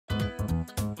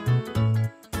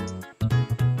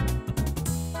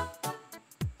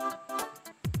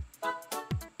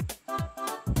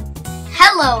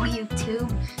Hello YouTube!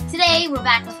 Today we're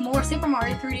back with more Super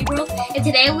Mario 3D World, and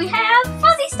today we have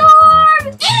Fuzzy Storm!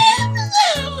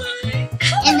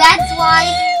 And that's why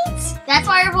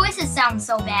our voices sound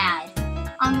so bad.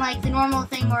 Unlike the normal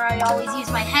thing where I always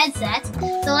use my headset.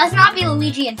 So let's not be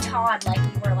Luigi and Todd like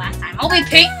we were last time. I'll be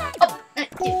Pete! Oh,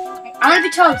 I'm gonna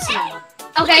be Toad soon.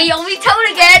 Okay, you'll be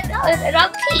Toad again! And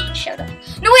I'm Peach. Shut up.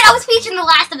 No wait, I was Peach in the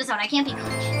last episode. I can't be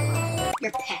Peach.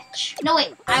 You're Peach. No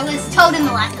wait, I was Toad in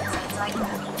the last episode, so I can be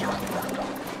Toad.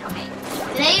 Okay,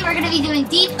 today we're gonna be doing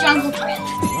Deep Jungle Drift.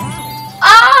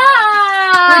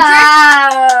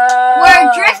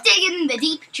 We're drifting in the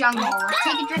deep jungle. Let's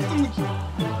take a drift in the deep.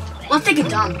 Let's take a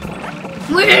dump.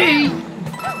 Whee!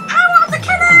 I want the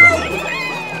kitty!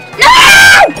 No!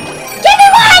 Give me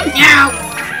one! Meow!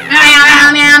 Meow,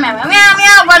 meow, meow, meow, meow, meow,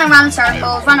 meow. Run around in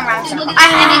circles, run around in circles. Look at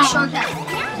the big shortcut.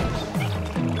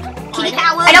 Kitty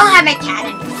cat. I don't have a cat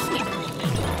anymore.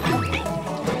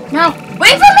 No.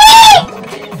 Wait for me!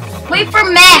 Wait for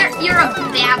me! You're a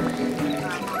bad.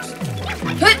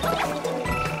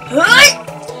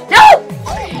 No!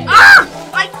 Ah!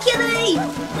 My kitty!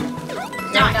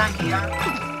 Down. I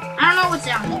don't know what's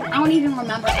down there. I don't even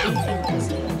remember anything else.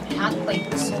 I've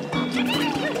played this so long.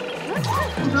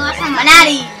 The last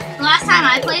time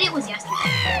I played it was yesterday.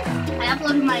 I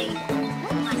uploaded my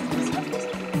last episode.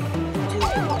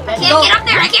 I can't get up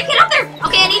there! I can't get up there!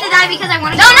 Okay, I need to die because I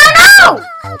want to. No!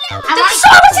 The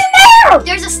sword was in there!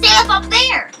 There's a stamp up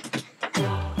there!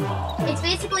 It's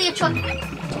basically a choice.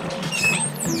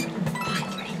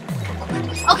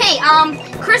 Okay,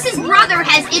 Chris's brother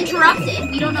has interrupted.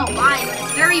 We don't know why, but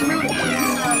it's very rude of him,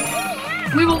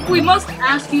 so we must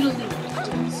ask you to leave.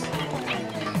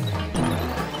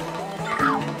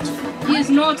 He is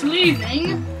not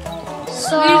leaving.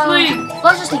 So, please leave.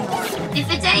 Let's just ignore it. If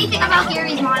it's anything about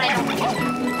Gary's mod, I don't think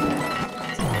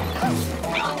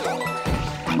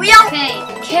We don't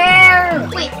it. care.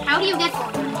 Wait, how do you get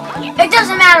gold? It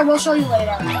doesn't matter. We'll show you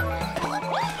later.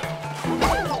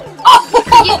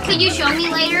 Could you show me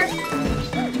later?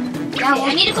 Yeah,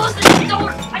 I need to close the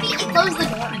door. I need to close the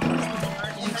door.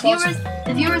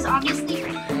 The viewers obviously.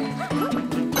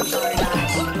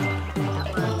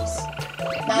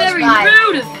 Very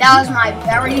rude. That was my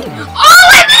very. Oh,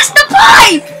 I missed the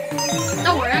pipe!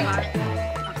 Don't worry, I got it.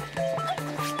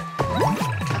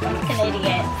 An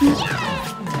idiot.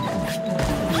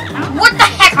 What the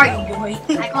heck are you doing?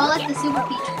 I call it the Super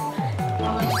Peach.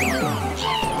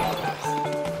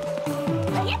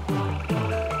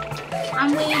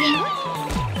 I'm waiting.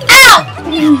 Ow!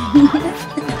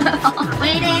 I'm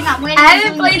waiting. I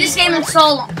haven't played this game in so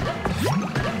long.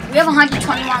 We have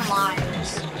 121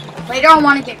 lives. Later I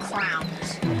want to get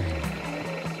crowns.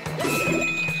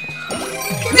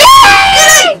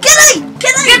 Yay! Kitty!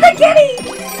 Get the kitty!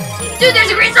 Dude, there's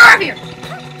a green star up here.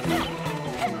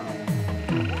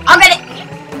 I'll get it.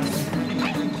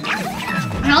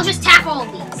 And I'll just tap all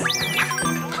of these.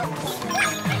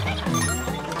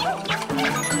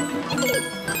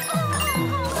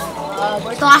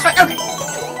 Where's the last one? Okay.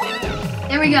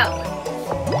 There we go.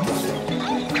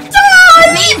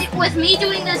 With me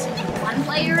doing this one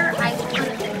player, I would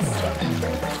put this.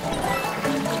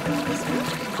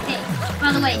 Okay,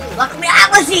 by the way, Luckily I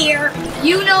was here.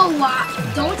 you know why.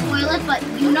 Don't spoil it, but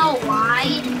you know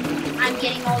why I'm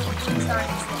getting all these green stars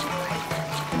instead, right?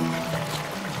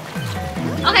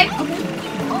 Okay.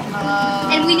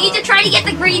 And we need to try to get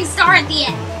the green star at the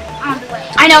end. On the way.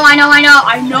 I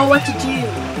know what to do.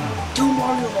 Do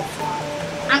Mario Fluffy.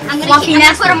 I'm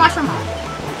gonna put a mushroom on.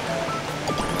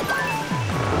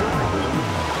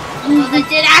 Well, that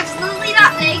did absolutely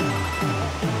nothing.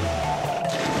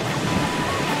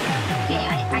 Okay,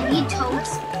 I need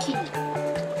Toad's kitty.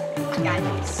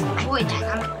 Guys, Avoid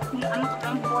that.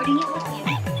 I'm avoiding it with you.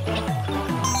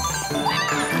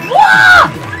 whoa!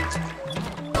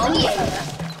 Oh yeah.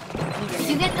 Did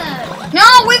you get the? No,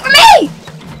 wait for me!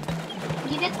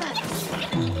 Did you get the?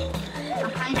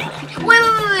 I'm kind of.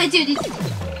 Wait, dude.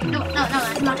 No,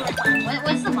 that's not the right button.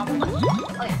 What's the bubble button?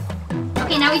 Oh yeah.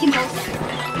 Okay, now we can both.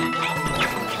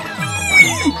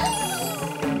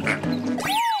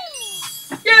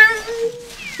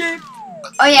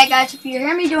 Oh yeah, guys, if you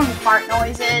hear me doing fart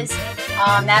noises,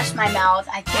 that's my mouth.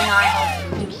 I cannot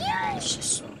help doing that. It's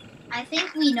just so... I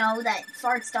think we know that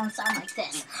farts don't sound like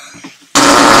this.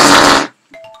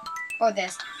 Or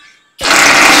this.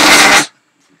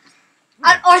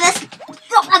 Or this.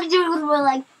 No, I'm doing it with my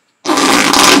leg.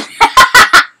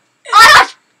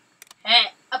 Hey,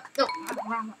 up, no,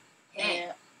 wrong. Hey,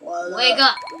 wake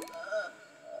up.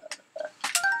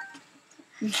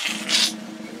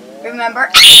 Remember?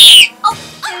 Oh,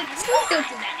 dude, don't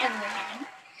do that ever again.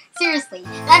 Seriously,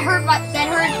 that hurts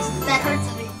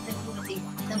the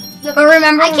The, But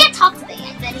remember, I can't talk today. I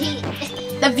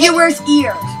said the viewers'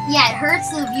 ears. Yeah, it hurts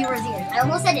the viewers' ears. I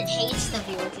almost said it hates the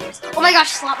viewers' ears. Oh my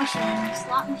gosh, slot machine.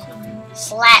 Slot machine.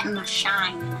 Slap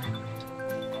machine.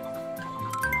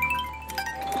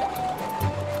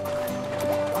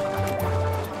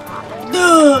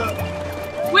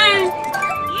 Win!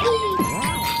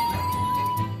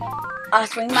 I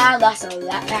swing my lasso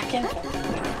that back and forth.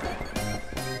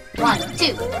 1,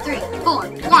 2, 3, 4.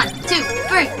 1, 2,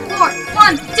 3, 4.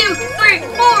 1, 2, 3,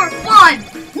 4, 1.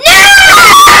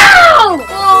 No!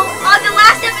 Well, on the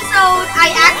last episode,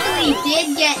 I actually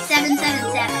did get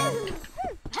 777.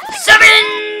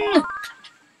 7!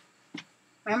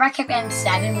 Remember I kept getting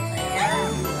 7 with the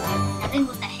hair? 7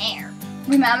 with the hair.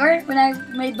 Remember when I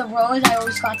made the road, I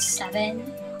always got 7?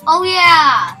 Oh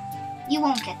yeah! You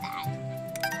won't get that.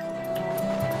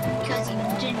 Because you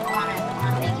didn't want to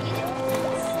make it.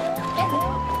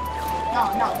 No,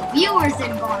 the viewers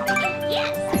didn't go on vacation.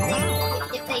 Yes.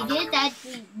 If they did, that'd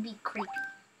be creepy.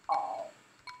 Oh,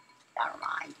 never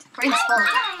mind. Prince Bully.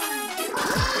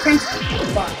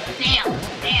 Bam.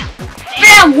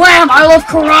 Bam, wham! I love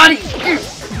karate!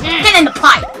 Get in the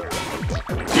pipe!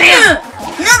 Bam!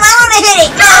 No, I want to hit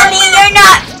it! Mommy, you're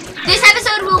not! This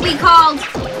episode will be called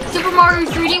Super Mario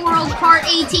 3D World Part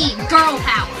 18, Girl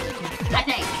Power. I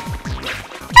think.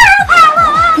 Girl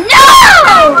Power!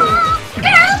 No!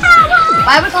 Girl Power!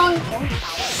 Why are we calling it Girl Power?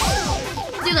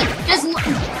 Dude,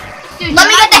 dude, let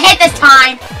me get the hit this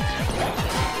time!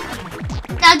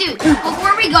 Now, dude,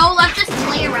 before we go, let's just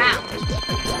play around.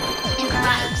 In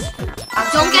crabs.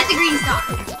 Don't get the green star.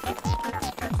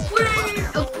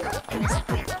 Oh, I missed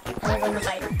it. I'm going to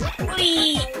fight.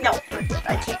 No,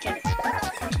 I can't get it.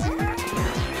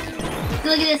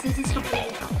 Look at this is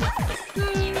completely fun.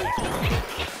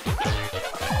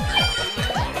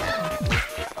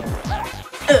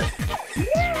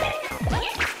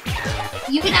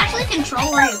 You can actually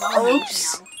control where you're going.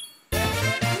 Oops.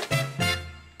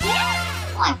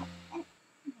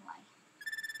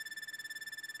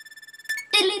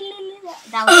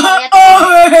 That was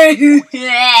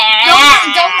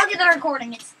don't look at the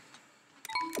recording. It's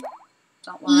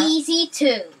Easy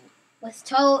 2 with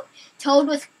Toad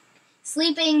with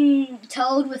sleeping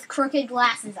Toad with crooked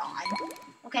glasses on.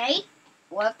 Okay?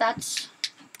 What if that's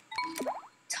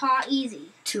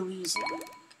Easy. too easy?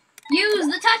 Use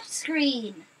the touch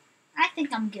screen. I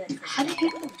think I'm good. How do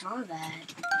people draw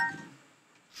that?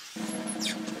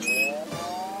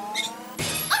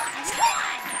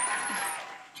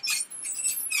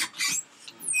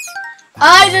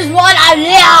 I just want a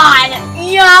yawn!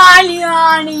 Yawn!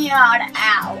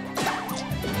 Ow.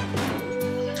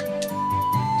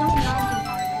 Don't yawn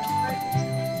too hard.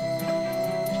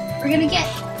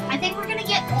 I think we're gonna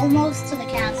get almost to the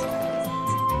castle.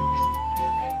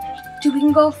 Dude, we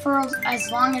can go for as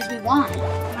long as we want. No,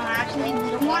 actually, we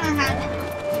don't want to have it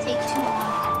take too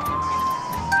long.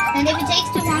 And if it takes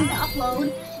too long to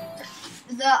upload,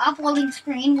 the uploading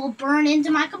screen will burn into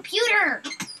my computer.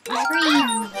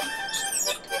 Screen.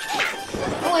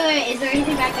 Oh, wait, is there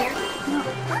anything back here? No.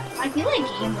 I feel like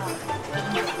Game Grumps.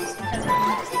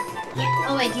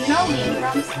 Oh, wait, do you know Game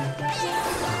Grumps?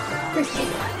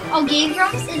 Oh, Game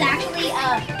Grumps is actually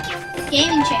a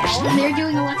gaming channel, and they're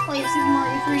doing a Let's Play of Super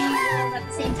Mario 3 World at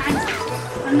the same time.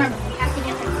 Remember, we have to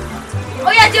get there.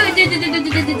 Oh, yeah, do it!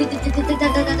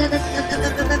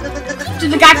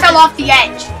 Dude, the guy fell off the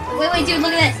edge. Wait, dude,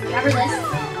 look at this. Remember this?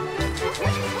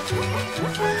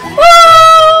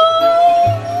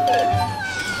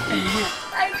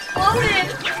 I exploded!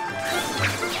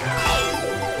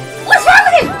 What's wrong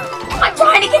with him? I'm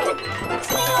trying to get the...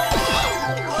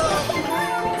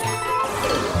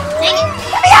 Dang it!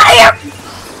 Get me out of here!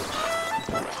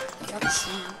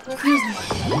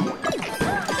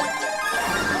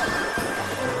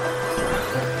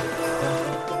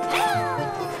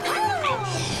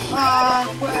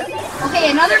 Okay,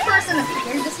 another person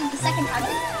appeared. This is the second time.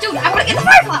 Dude, I want to get the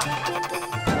firefly!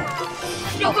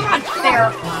 No, come on! There.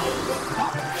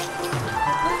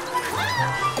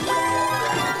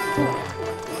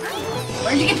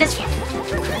 Where'd you get this from?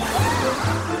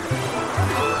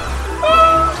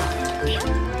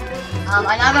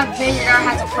 Another visitor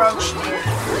has approached you.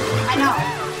 I know.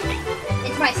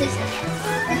 It's my sister.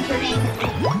 And her name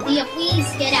is Leah. Please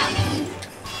get out.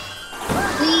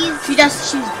 Please.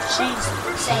 She's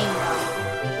saying no.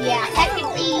 Yeah,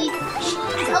 technically,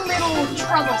 she's a little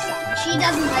troublesome. She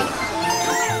doesn't like her.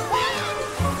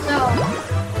 So,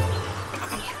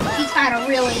 she's kind of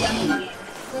really dumb.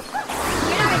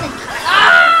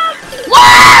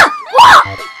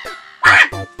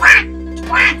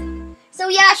 So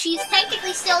yeah, she's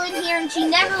technically still in here and she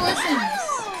never listens.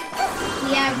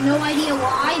 We have no idea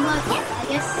why, but I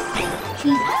guess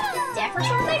she's deaf or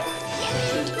something?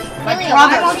 My Lily,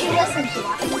 brother. why won't you listen to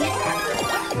us?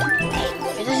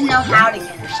 It doesn't know how to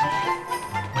get it.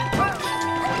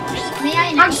 May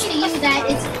I announce to you that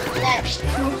it's that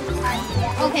most of the time.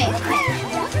 Okay.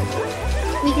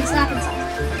 We can stop and stop.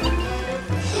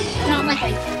 Not like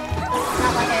I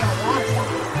don't want to stop.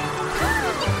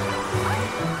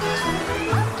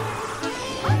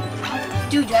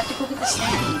 Dude, you have to go get the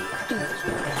stand. Dude.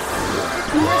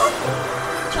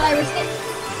 Shall I risk it?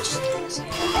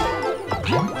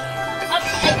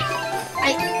 I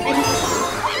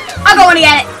I'm going to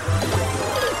get it.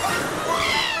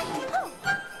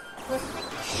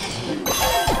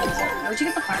 Where'd you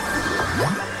get the fire?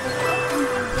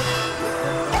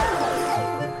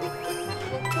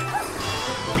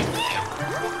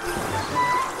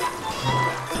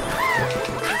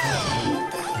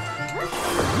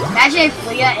 Imagine if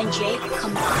Leah and Jake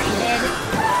combined.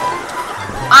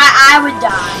 I would die.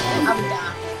 I would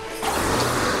die.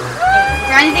 Is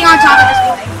there anything on top of this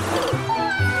building?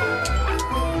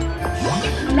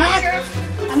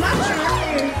 I'm not sure if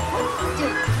there's,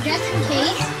 dude, just in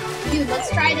case, dude, let's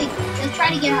try to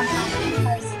get on top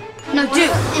because No,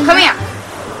 dude, come here.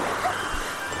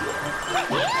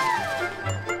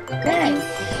 Good.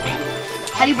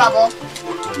 How do you bubble?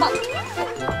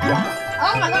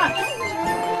 Oh my god.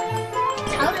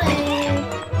 Totally.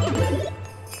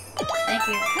 Thank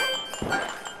you.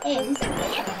 Hey, this is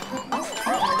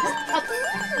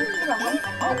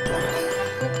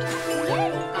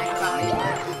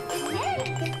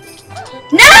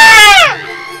No!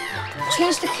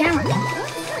 Change the camera.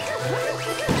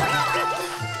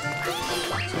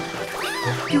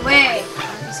 Dude, wait.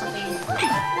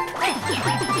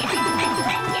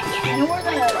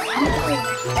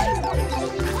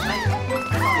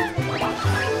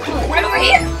 Right over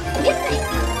here.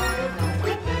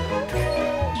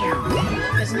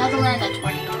 There's another land at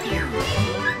 20.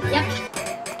 Yep.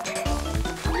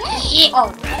 Oh,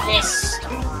 this.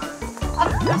 Oh,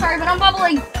 I'm sorry, but I'm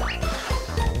bubbling.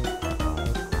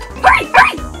 Hurry,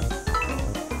 hurry!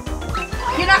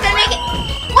 You're not gonna make it.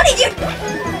 What did you?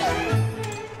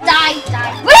 Die.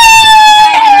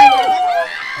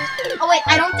 Oh wait,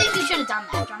 I don't think you should have done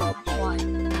that, John. What?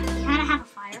 You kind of have a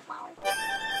fire flower.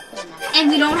 And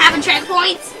we don't have a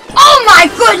checkpoint. Oh my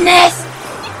goodness!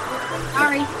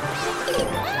 Sorry.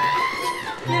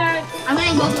 I'm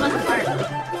getting both of us apart.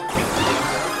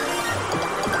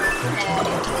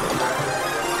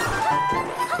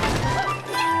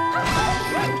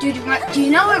 Dude, do you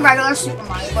know a regular Super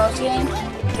Mario Bros. Game?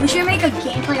 We should make a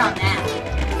gameplay on that.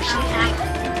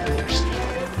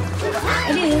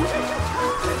 I do.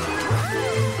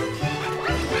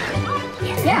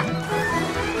 Yeah.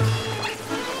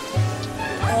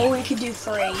 Oh, we could do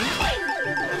 3.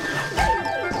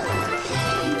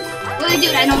 Wait,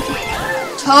 dude, I know what you mean.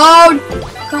 Toad!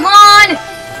 Come on!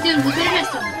 Dude, we could have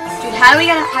missed them. Dude, how do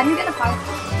you get a fire?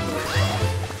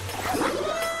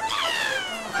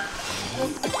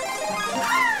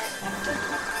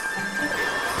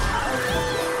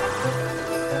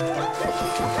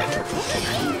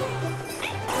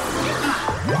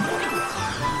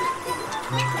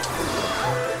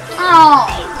 Oh,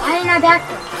 why didn't I back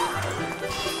them?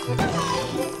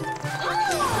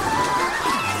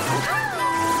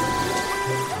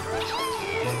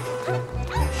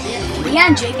 Yeah,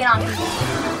 and Jake get on me.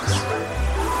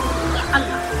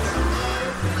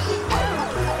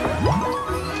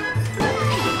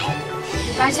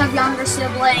 You guys have younger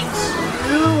siblings.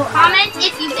 Comment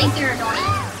if you think they're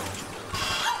annoying.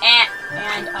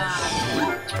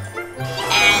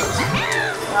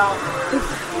 Well,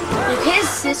 if his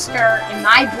sister and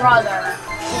my brother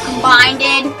were combined,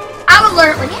 I would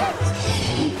learn with him.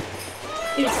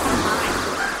 Dude, it's combined.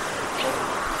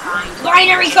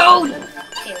 Binary code!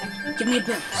 Okay, Give me a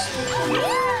boost.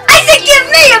 I said give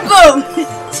me a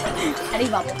boost! How do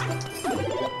you bubble?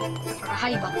 How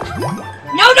do you bubble?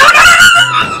 No!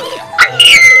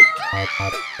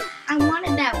 I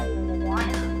wanted that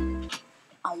one.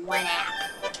 A 1 app.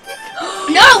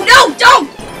 No, don't!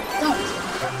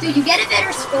 Dude, you get a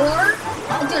better score.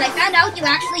 Dude, I found out you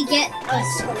actually get a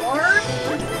score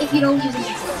if you don't use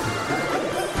invincibility.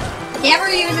 Never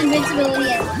use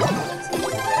invincibility at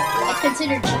it's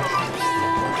considered cheating.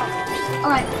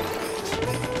 Alright.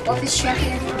 What is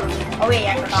champion? Oh wait,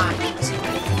 I forgot.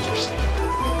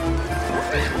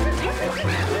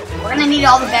 We're gonna need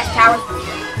all the best powers.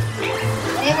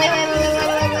 Wait.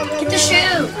 Get the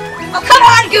shoe! Oh, come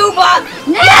on, Gooba!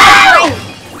 No!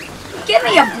 Give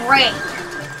me a break.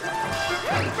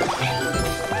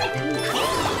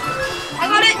 I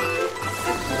got it!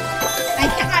 I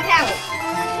kept my power.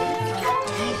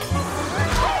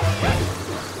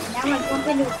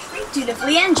 Dude, if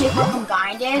Leah and Jake were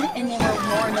combined and they were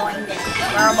more annoying than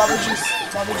Amber, what would you do?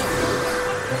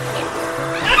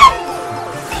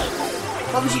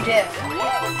 What would you do?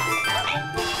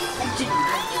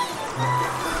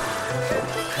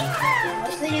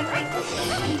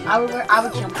 I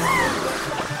would kill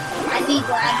myself. I'd be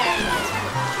glad that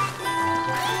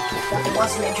It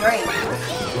wasn't a dream.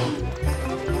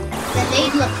 then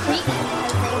they'd look creepy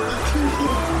because they'd be too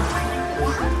cute.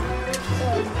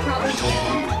 So probably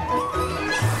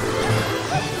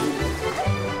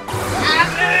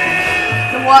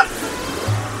The what?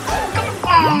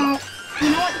 you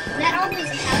know what? That always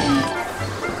happens.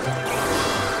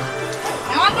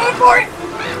 Now I'm going for it!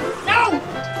 No!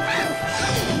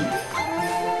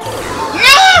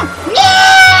 No!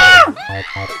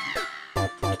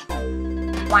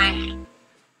 Wah.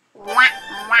 Wah,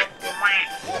 wah, wah.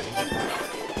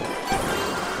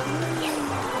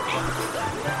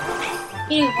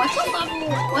 Hey,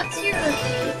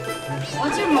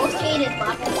 what's your most hated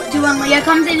level? Dude, when Leah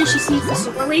comes in and she sees the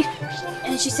Super Leaf,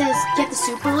 and she says, "Get the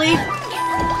Super Leaf."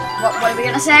 What are we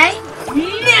gonna say?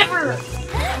 Never!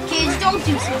 Kids, don't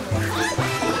do Super Leafs.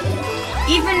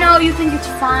 Even though you think it's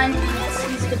fun, and it's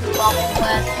easy to be bubble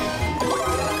with,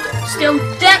 still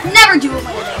never do it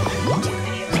when they do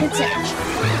videos. It's it.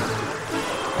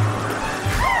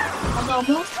 Although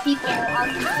most people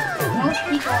unlike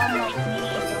me.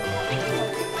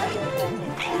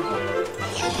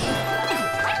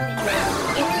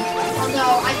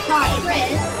 Although I taught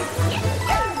Chris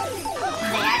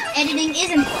that editing is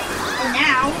important. And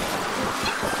now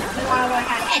you want to learn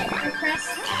how to edit, right, Chris?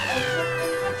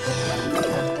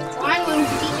 So I'm going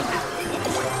to teach him how to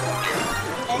edit.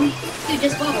 And do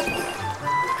just bubble.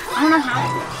 I don't know how.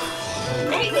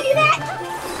 Ready to do that?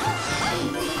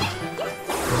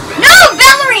 No,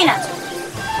 ballerina.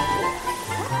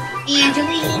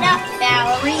 Angelina,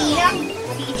 ballerina,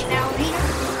 beach ballerina.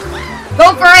 Go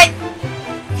for it.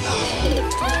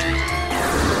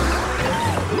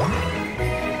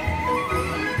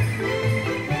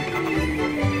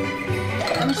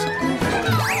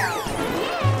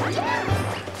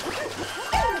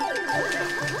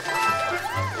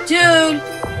 Dude,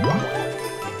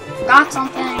 forgot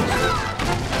something. I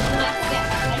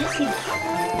just see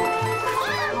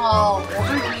Oh,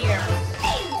 over here.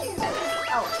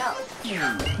 oh.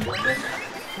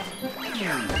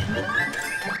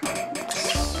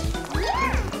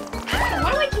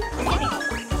 Why do I keep forgetting?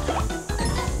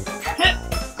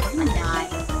 I'm gonna die.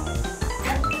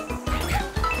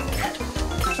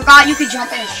 Forgot you could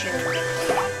jump in a shoe.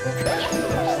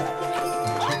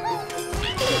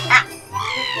 Ah.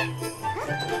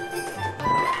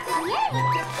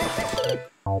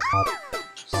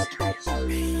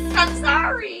 I'm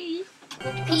sorry.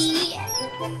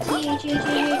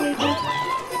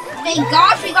 Thank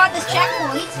gosh we got this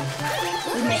checkpoint.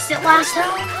 We missed it last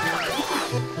time.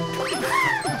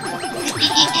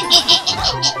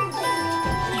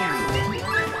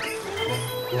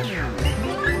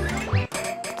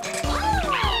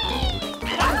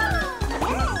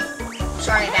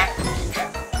 Sorry, back.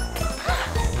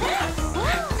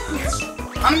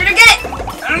 I'm gonna get it.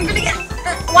 I'm gonna get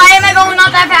it. Why am I going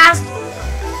not that fast?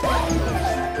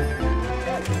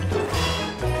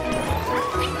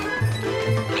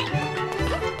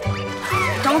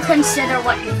 Don't consider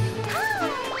what you do.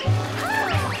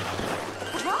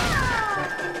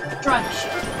 Try the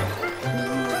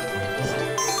shit.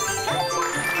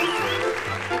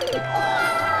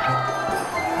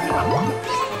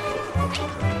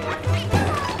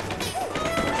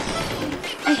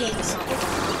 I hate this song.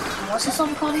 What's this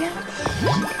song called again?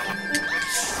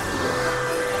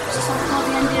 What's this song called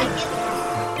again,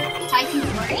 dude? Typhoon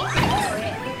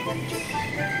Flurry.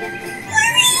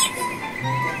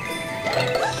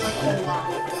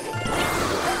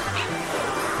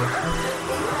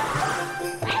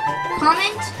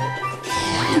 Comment.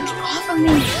 Get off of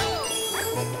me.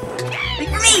 Wait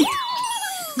for me.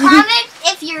 Comment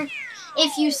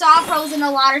if you saw Frozen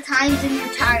a lot of times and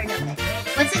you're tired of it.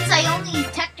 But since I only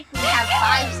technically have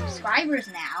 5 subscribers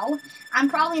now, I'm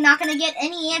probably not going to get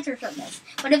any answer from this.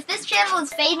 But if this channel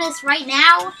is famous right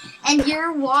now and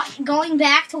you're going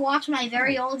back to watch my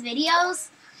very old videos,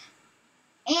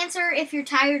 answer if you're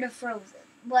tired of Frozen.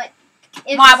 But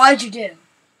if Why? What did you do?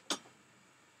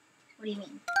 What do you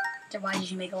mean? So why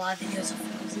did you make a lot of videos of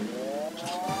Frozen?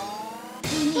 What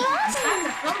do you mean? I'm tired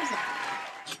of Frozen.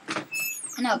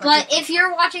 I know, But if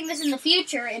you're watching this in the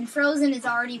future and Frozen is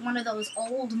already one of those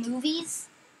old movies,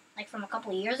 like from a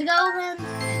couple of years ago, then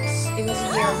it was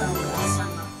a year ago last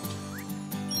summer.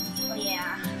 well,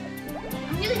 yeah.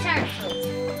 I'm really tired of Frozen.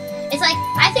 It's like,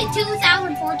 I think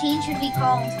 2014 should be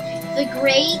called The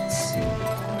Great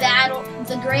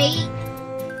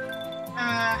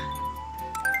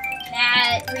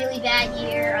really bad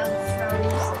year of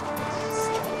Frozen.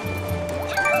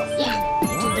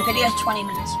 Dude, the video is 20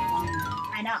 minutes long.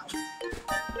 I know.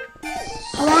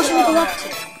 How long should we go up to?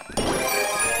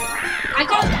 I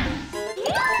called that.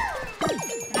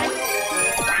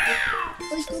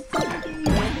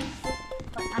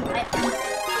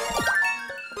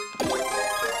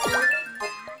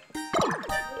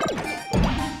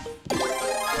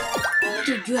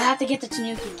 Dude, you have to get the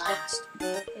Tanuki last.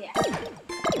 Yeah.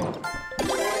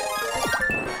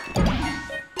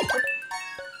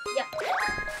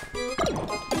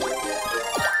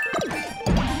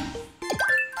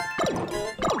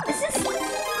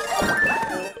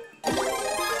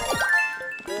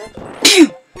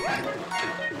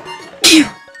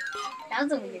 That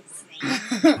was a weird snake.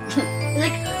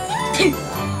 like,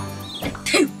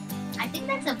 I think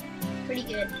that's a pretty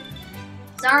good.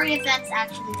 Sorry if that's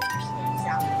actually the snake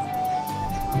sound.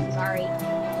 Sorry.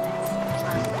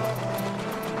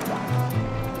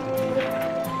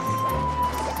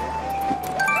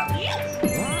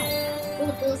 Will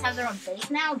the bullets have their own face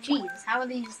now? Jeez, how are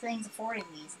these things affording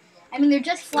these? I mean, they're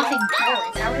just fluffing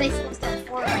bullets. How are they supposed to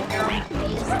afford like their own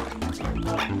face?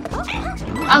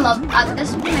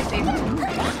 This would be my favorite.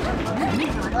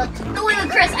 Look,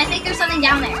 Chris, I think there's something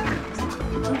down there.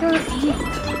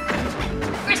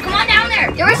 Chris, come on down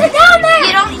there. There isn't down there.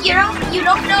 You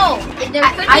don't know. There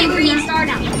could be a green star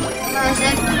down there.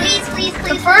 Please.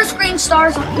 The first green star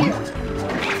is up here.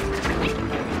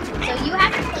 So you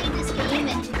haven't played this game in a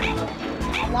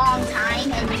long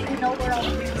time, and you know where all the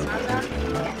green stars are?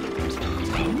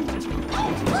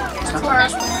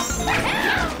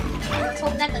 Let's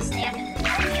hope that the stamp is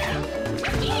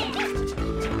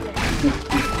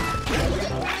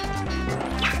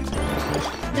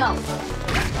no.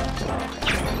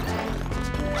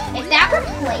 If that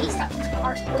replaced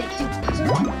our wait, dude,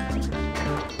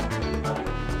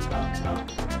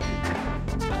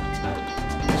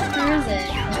 where is it?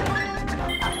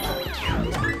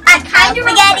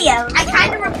 I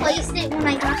kind of replaced it when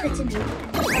I got the Tanuki.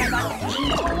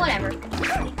 Or whatever.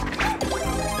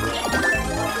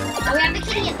 Oh, we have the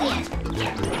kitty at the end.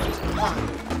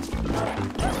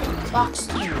 Box.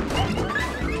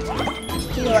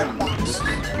 Killer box.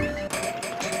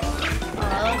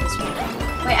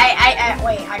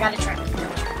 Wait, I gotta try.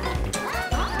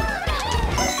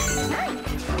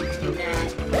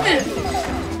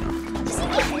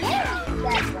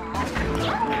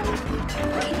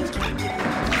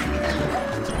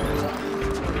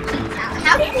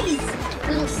 How did these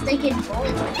little stinking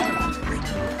bullets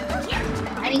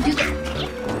I mean, do they,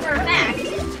 for a fact,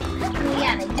 well,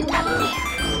 yeah, they do have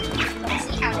hands. Let's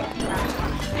see how they do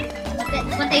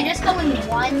that. But they just go in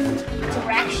one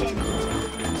direction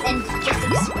and just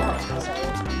explode. So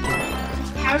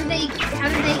how do they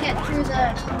get through the?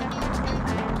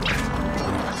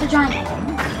 It's a giant.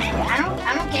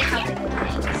 I don't get how they do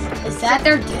things. Is that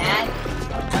their dad?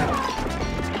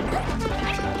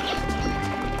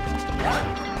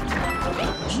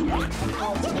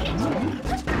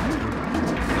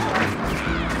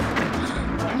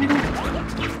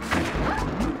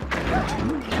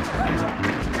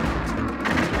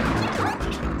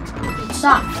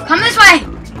 Stop. Come this way!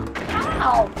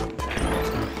 Ow.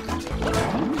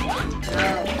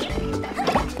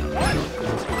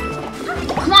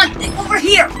 Come on, over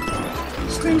here!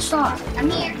 Screen star. I'm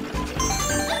here.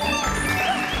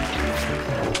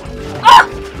 Oh!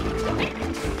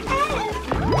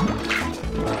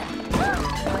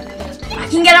 I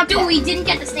can get up to Dude, we didn't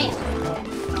get the stamp.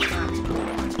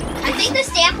 I think the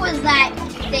stamp was that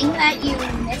thing that you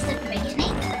missed at the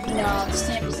beginning. No, the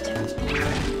stamp is different.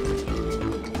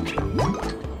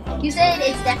 You said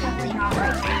it's definitely not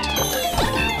right.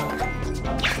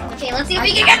 Okay, let's see if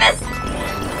we can get this!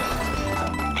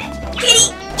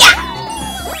 Kitty!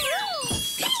 Yeah!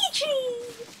 Peachy!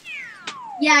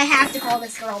 Yeah, I have to call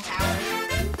this girl power.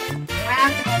 I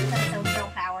have to call this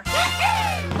girl power.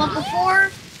 But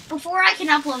before I can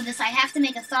upload this, I have to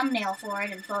make a thumbnail for it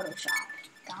in Photoshop.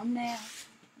 Thumbnail?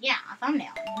 Yeah, a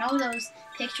thumbnail. You know those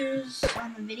pictures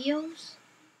on the videos?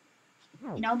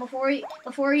 You know, before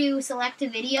you select a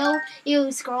video,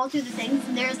 you scroll through the things,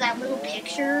 and there's that little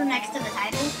picture next to the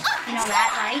title. You know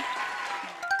that, right?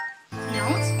 You know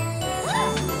it?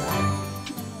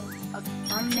 A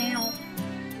thumbnail.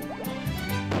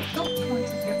 Don't point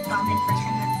your thumb and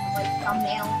pretend that's like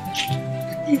thumbnail.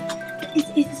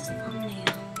 It's a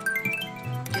thumbnail.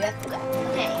 Do that.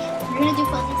 Okay, we're gonna do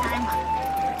fuzzy time.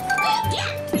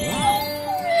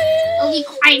 Oh, be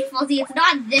quiet, Fuzzy. It's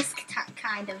not this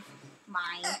kind of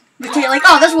mine. Okay, like,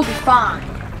 oh, this will be fine.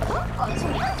 Oh, this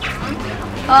will be fun.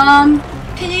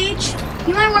 Peach,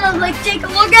 you might want to like take a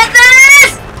look at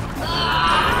this.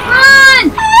 Run!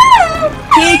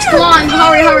 Peach, come on,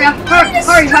 hurry up,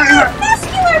 hurry.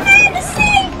 Muscular man to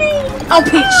save me! Oh,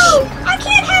 Peach. No, I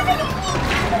can't have any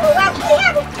people who actually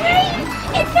have a brain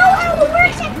and know how to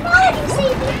work technology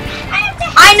save me.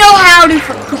 I know how to,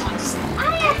 for God's sake.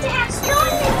 I have to have strong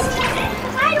legs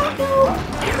because I don't know,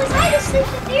 because I just think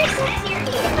that they're sent here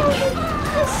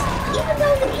even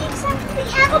though the apes actually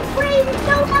have a brain and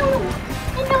know how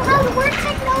to work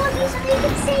technology so they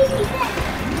can save me then.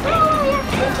 Well, all I have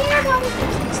to care about is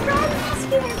strong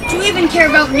muscular men. Do you even care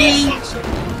about me? Because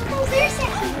they're sexy.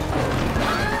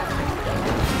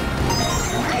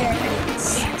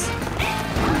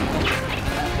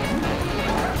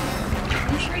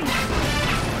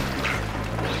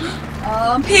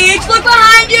 Peach, look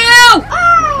behind you!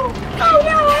 Oh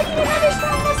no, I need another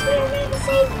strong muscular man to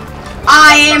save me.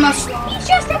 I am a strong. He's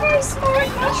just a very smart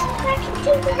mushroom that can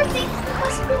do more things than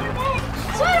muscular man.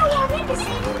 So I don't want him to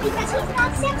save me because he's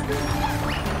not sexy.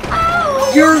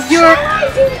 Oh, You're shall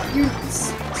I do it?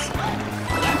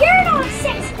 You're not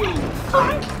sexy,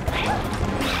 punk.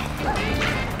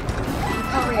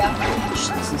 Hurry up, Peach.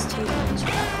 This is too much.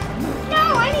 No,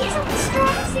 I need something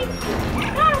strong to save me.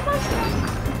 Not a mushroom.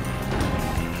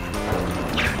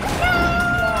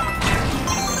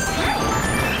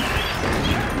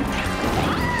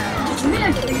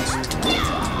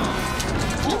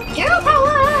 Girl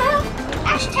power!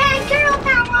 Hashtag girl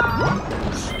power!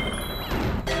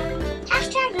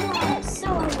 Hashtag girl is so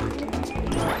overrated.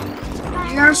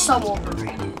 You're so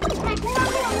overrated.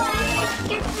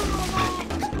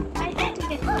 I have to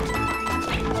get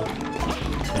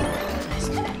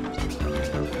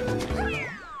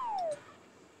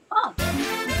Oh.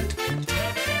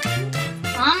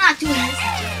 I'm not doing this.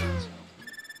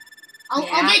 I'll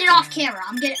get it off camera.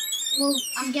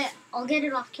 I'll get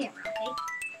it off camera, okay?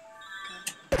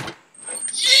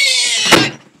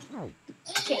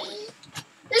 Okay.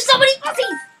 There's so many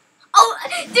fuzzies! Oh,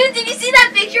 dude, did you see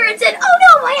that picture? It said, "Oh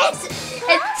no, my ex."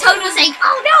 And Toad was saying,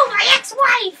 "Oh no, my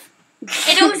ex-wife."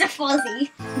 And it was a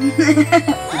fuzzy.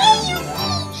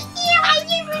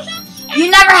 You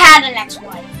never had an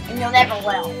ex-wife, and you'll never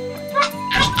will.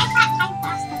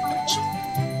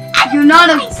 You're not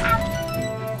a.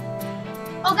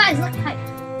 Oh, guys, look, hi.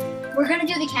 We're gonna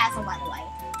do the castle, by the way.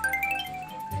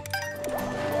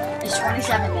 It's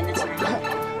 27 minutes now.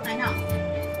 I know.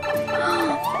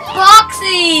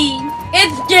 Foxy! It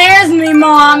scares me,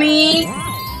 Mommy!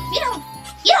 You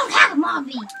don't have a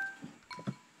mommy.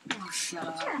 Oh, shut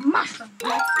up. You're a mushroom.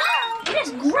 You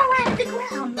just grow out of the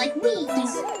ground like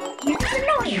weeds. You're just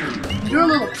annoying. You're a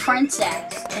little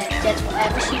princess that gets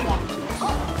whatever she wants.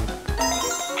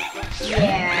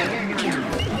 Yeah, you're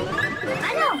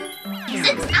I know.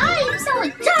 Since I'm so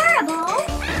adorable,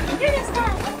 you're just a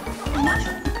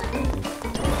mushroom.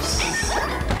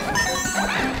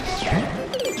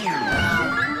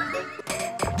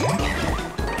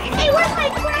 Hey, where's my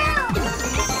crown?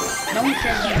 No one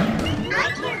cares about you. I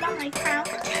care about my crown.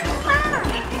 Wow.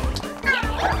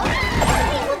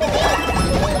 Hey, look at me.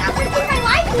 I'm living my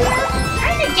life here.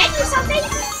 Trying to get you something.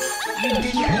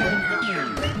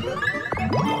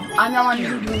 I'm the one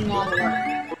who's doing all the work.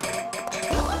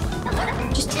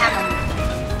 Just tap on me.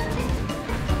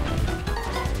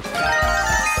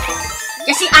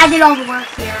 You see, I did all the work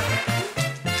here.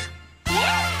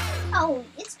 Oh,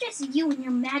 it's just you and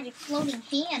your magic floating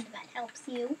hand that helps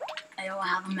you. I don't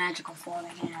have a magical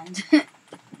floating hand.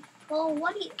 Well,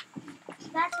 what do you...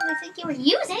 That's what I think you were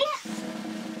using.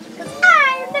 Because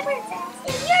I'm the princess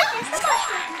and you're just a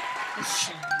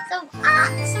mushroom. So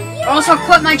you... Also,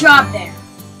 quit my job there.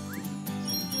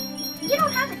 You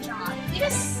don't have a job. You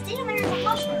just stand there as a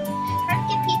mushroom trying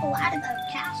to get people out of the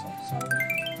castle. So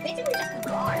basically just a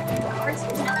guard. Guards who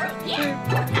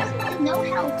absolutely no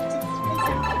help to this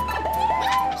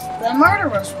place. The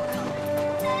murderers will come.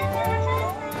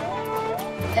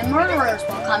 The murderers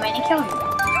will come in and kill you.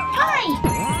 Hi!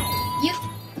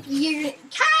 You're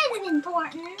kind of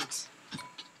important.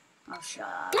 Oh, shut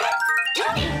up.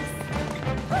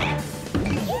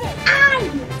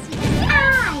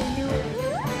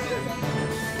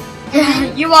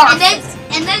 You are.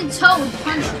 And then Toad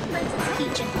punched Princess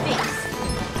Peach in the face.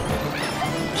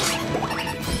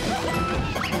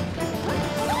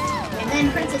 And then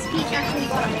Princess Peach actually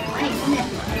got on the plane.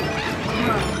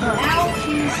 Now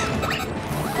she's...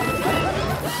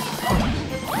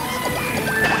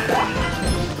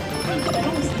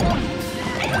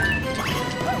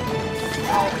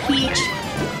 Oh, Peach.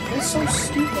 You're so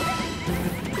stupid.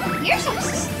 You're so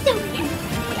stupid.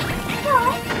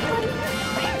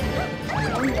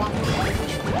 What?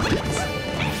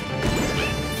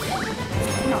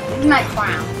 Here's my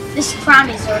crown. This crown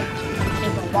is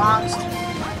it belongs to me.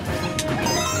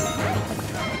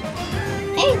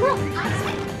 Hey, look!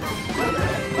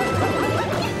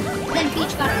 Then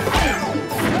Peach got it.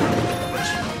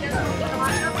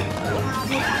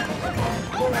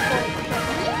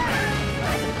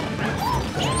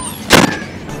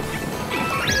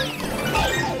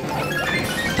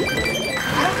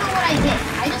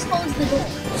 I just closed the door.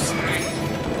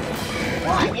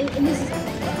 What? It was...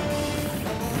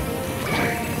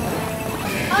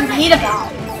 Oh, you need a ball.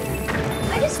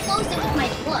 I just closed it with my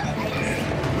blood.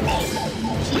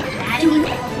 She's mad at me.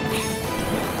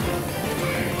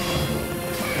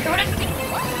 Throw it at me.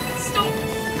 Stop.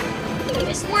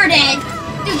 Yes, we're dead.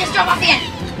 Dude, just jump off the end.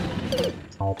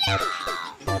 Okay.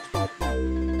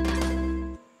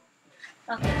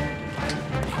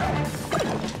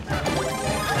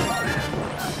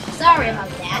 Sorry about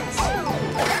that.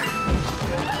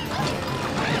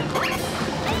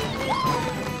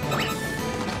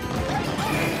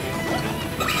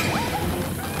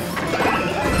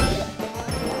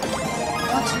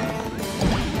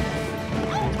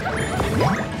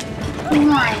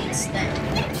 Nice then.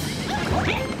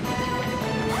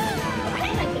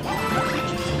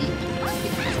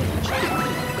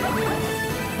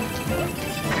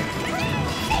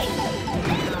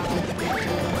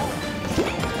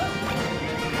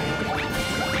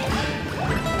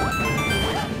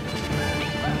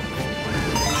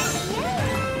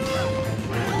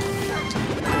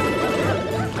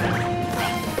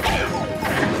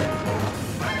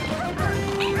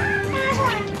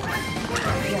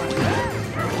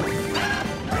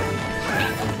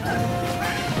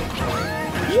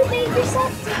 You made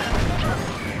yourself.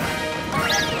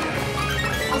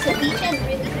 Also, Peach has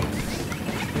really good.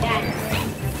 Yeah.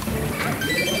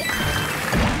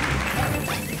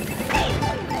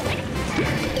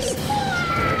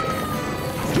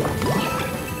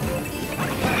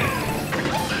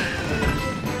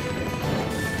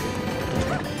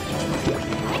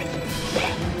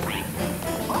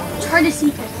 It's hard to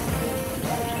see.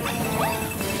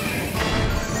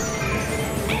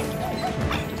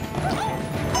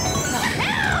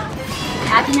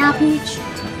 Happy now, Peach?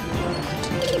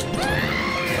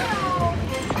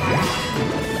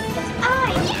 I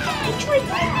tried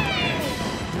that.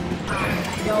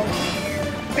 No.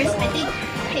 Chris, I think.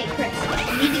 Okay, Chris,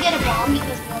 you need to get a bomb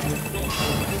because we're going to see.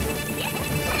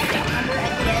 Remember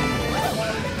at the end,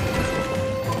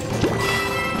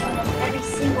 every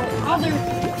single other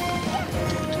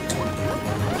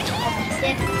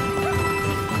step.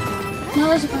 No,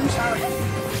 there's a bomb sorry.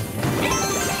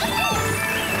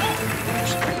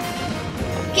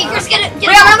 Okay, Chris, get it. Wait,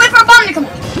 I'm gonna wait for a bomb to come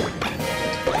out.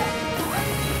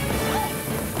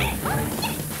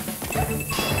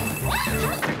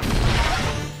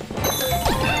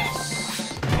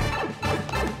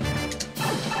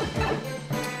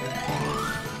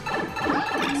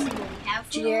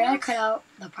 Did I cut out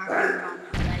the part where you're on?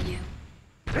 Was that you?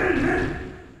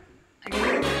 I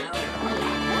didn't cut out.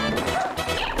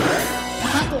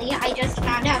 Luckily, I just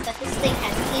found out that this thing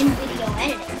has in-video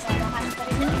editing, so I don't have to put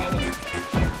it in editing.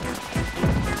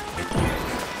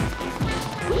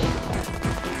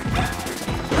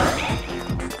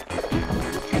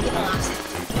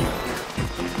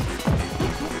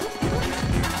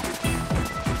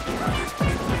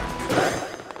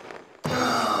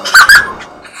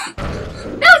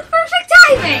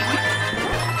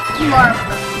 You are.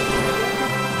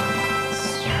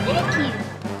 Thank you.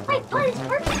 My butt is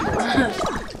perfect.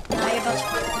 Now you're about to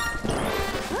find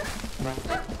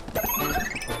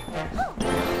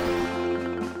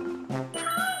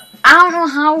I don't know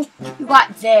how you got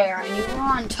there. You were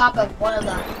on top of one of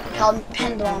the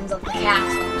pendulums of the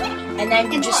castle, and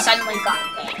then you just suddenly got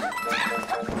there.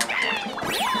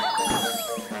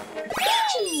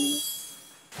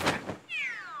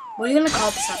 What are you gonna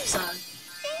call this episode?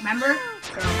 Remember?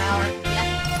 Girl power. Yep.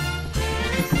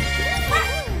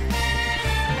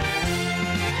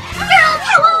 Girl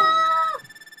power!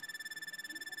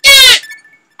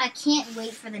 I can't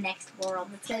wait for the next world.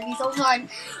 It's gonna be so fun.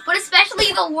 But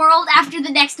especially the world after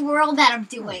the next world that I'm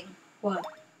doing. What?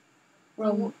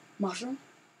 World mushroom?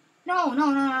 No.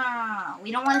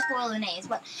 We don't want to spoil the names,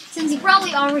 but since you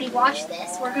probably already watched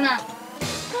this, we're gonna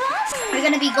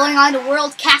be going on to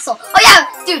World Castle. Oh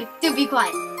yeah! Dude, be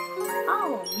quiet.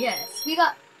 Oh, yes. We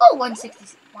got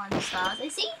 161 stars, I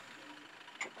see.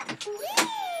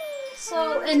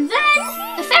 So, and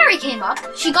then the fairy came up.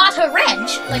 She got her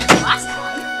wrench, like the last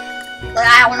time. But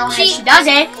I don't know how she does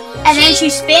it. And then she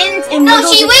spins and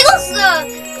she wiggles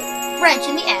the wrench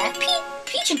in the air.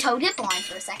 Peach and Toad get blind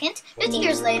for a second. 50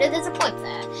 years later, there's a point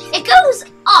there. It goes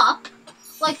up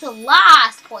like the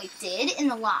last point did in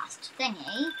the last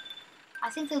thingy. I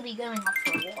think they'll be going up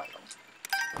for a royal.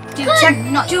 Dude, check.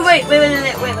 No, dude, wait.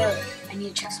 I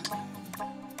need to check something.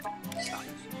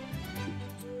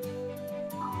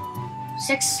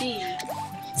 6C.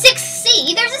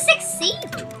 6C? There's a 6C?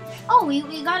 Oh, we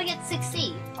gotta get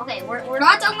 6C. Okay, we're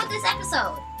not done with this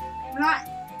episode. We're not.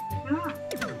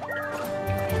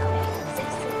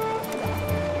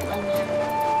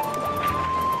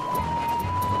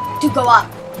 Dude, go up.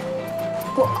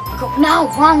 Go. No,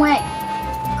 wrong way.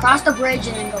 Cross the bridge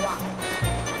and then go up.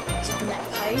 Is it that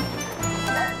height?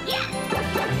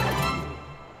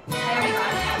 I already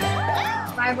got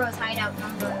it. Vibro's hideout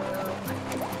number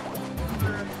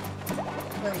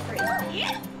 33.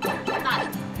 Got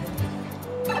it.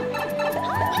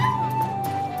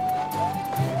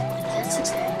 That's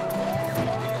 6A.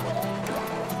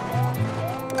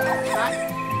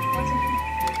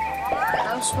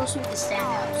 That was supposed to be the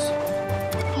standouts.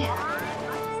 Yeah.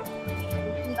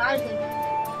 We gotta do it.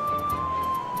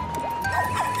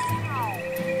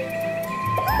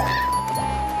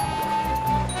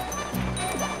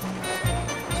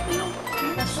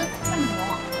 Let's look at some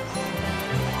rocks.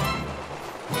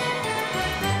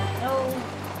 No,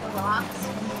 the rocks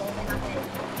and the open up it.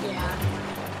 Yeah.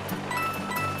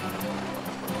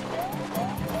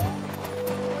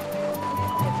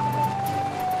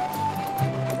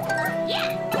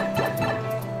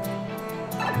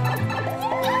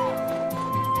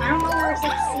 I don't know where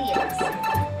 6C is.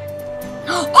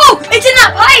 Oh, it's in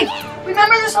that pipe!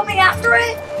 Remember there's something after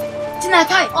it? It's in that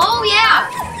pipe. Oh yeah!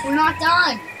 We're not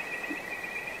done.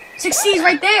 6C is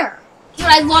right there. Dude,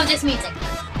 I love this music.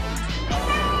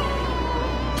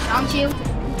 Don't you?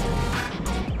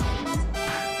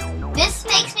 This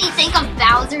makes me think of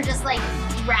Bowser just like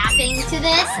rapping to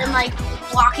this and like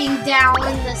walking down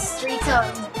the streets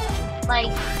of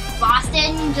like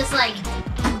Boston, just like,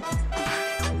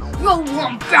 yo,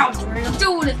 I'm Bowser and I'm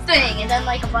doing a thing, and then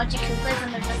like a bunch of Koopas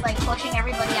and they're just like pushing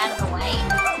everybody out of the way.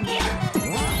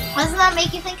 Doesn't that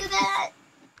make you think of that?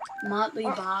 Motley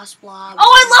Boss Blob. Oh,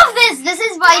 I love this! This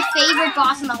is my favorite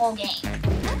boss in the whole game.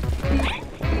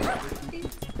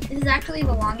 This is actually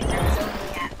the longest episode we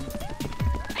have.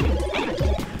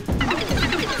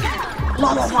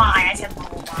 Lullaby, I said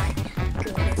lullaby.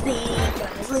 Go to sleep, go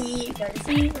to sleep, go to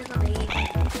sleep, go to sleep.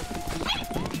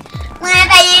 When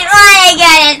I want to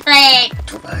get it sleep.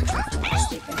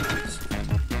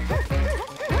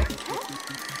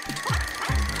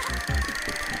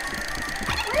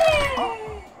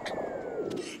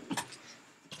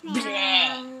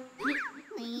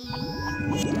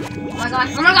 Oh my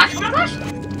gosh, oh my gosh, oh my gosh!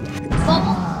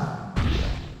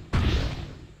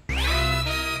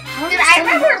 Dude, I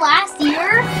remember last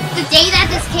year, the day that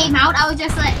this came out, I was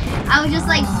just like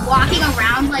walking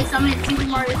around like someone in Super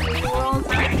Mario 3D World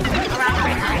around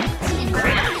my house in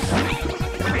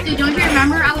grass. Dude, don't you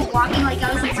remember? I was walking like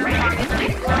I was in Super Mario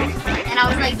 3D World, and I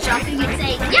was like jumping and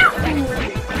saying, Yahoo!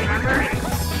 Remember?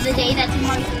 The day that Super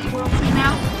Mario 3D World came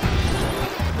out?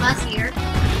 Last year.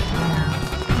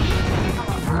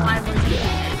 I was like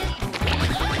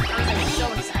so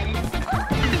excited.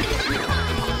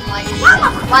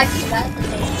 Why is that the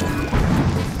same?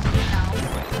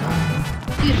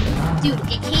 Dude,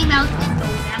 it came out in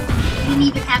November. We didn't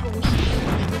even have a week.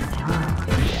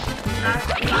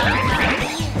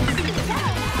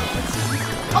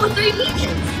 Oh, 3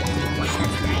 peaches.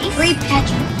 That's nice. 3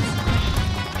 patches.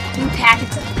 2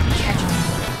 packets of ketchup.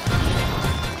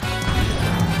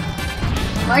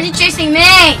 Why are you chasing me?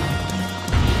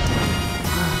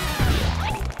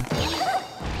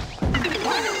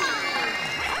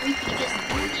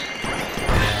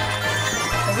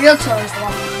 The real Toad is the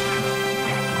one.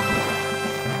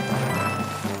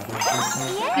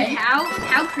 And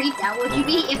how creeped out would you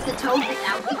be if the Toad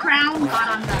without the crown got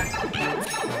on the...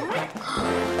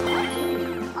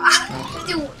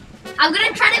 Dude, I'm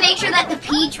gonna try to make sure that the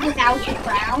Peach without the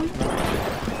crown...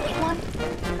 Take one?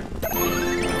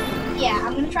 Yeah,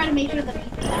 I'm gonna try to make sure the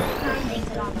Peach without the crown makes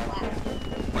it on the ladder.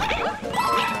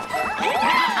 I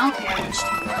don't care which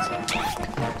one.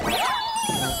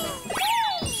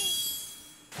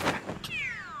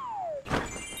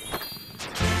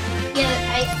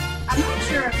 Yeah, I'm not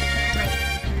sure if it's right.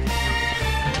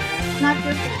 I'm not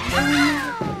sure if it's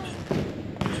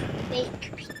fake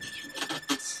Peach.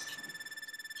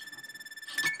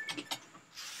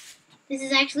 This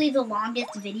is actually the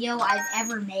longest video I've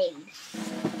ever made.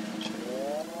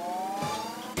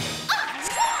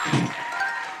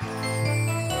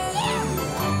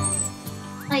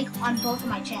 Like, on both of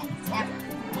my channels, ever.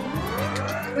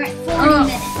 We're at 40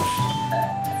 minutes.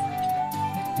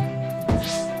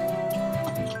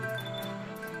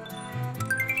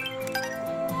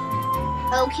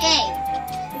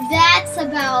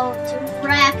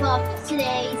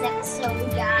 today's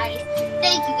episode, guys.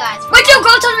 Thank you guys. Wait till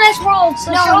go to the next world.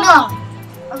 So No, show no. them.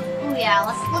 Oh yeah,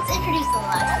 let's introduce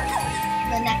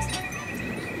the next one.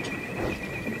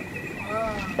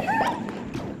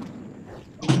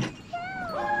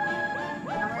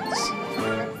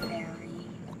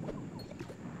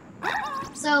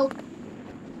 So,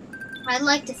 I'd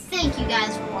like to thank you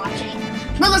guys for watching.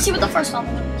 But let's see what the first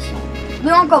level is.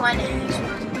 We won't go into it.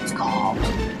 What it's called. I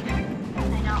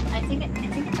know. I think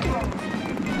it's called.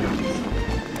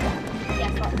 Yeah,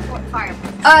 Fort Fire.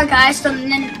 Alright guys, so in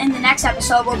the next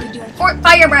episode we'll be doing Fort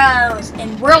Fire Bros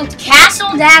in World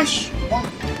Castle Dash 1.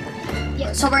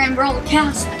 Yeah. So we're in World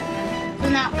Castle. So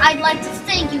now I'd like to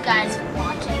thank you guys for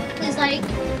watching. Please like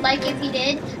if you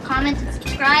did, comment and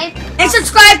subscribe. And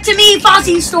subscribe to me,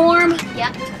 Fozzie Storm.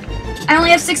 Yep. I only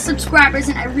have 6 subscribers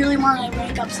and I really want to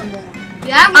rank up some more.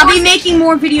 I'll be making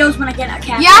more videos when I get a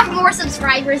cat. You have more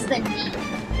subscribers than me.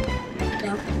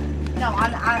 No. No,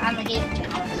 I'm a gaming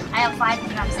channel. I have 5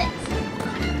 and I'm 6.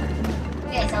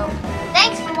 Okay, so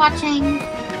thanks for watching.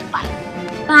 Bye.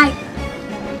 Bye.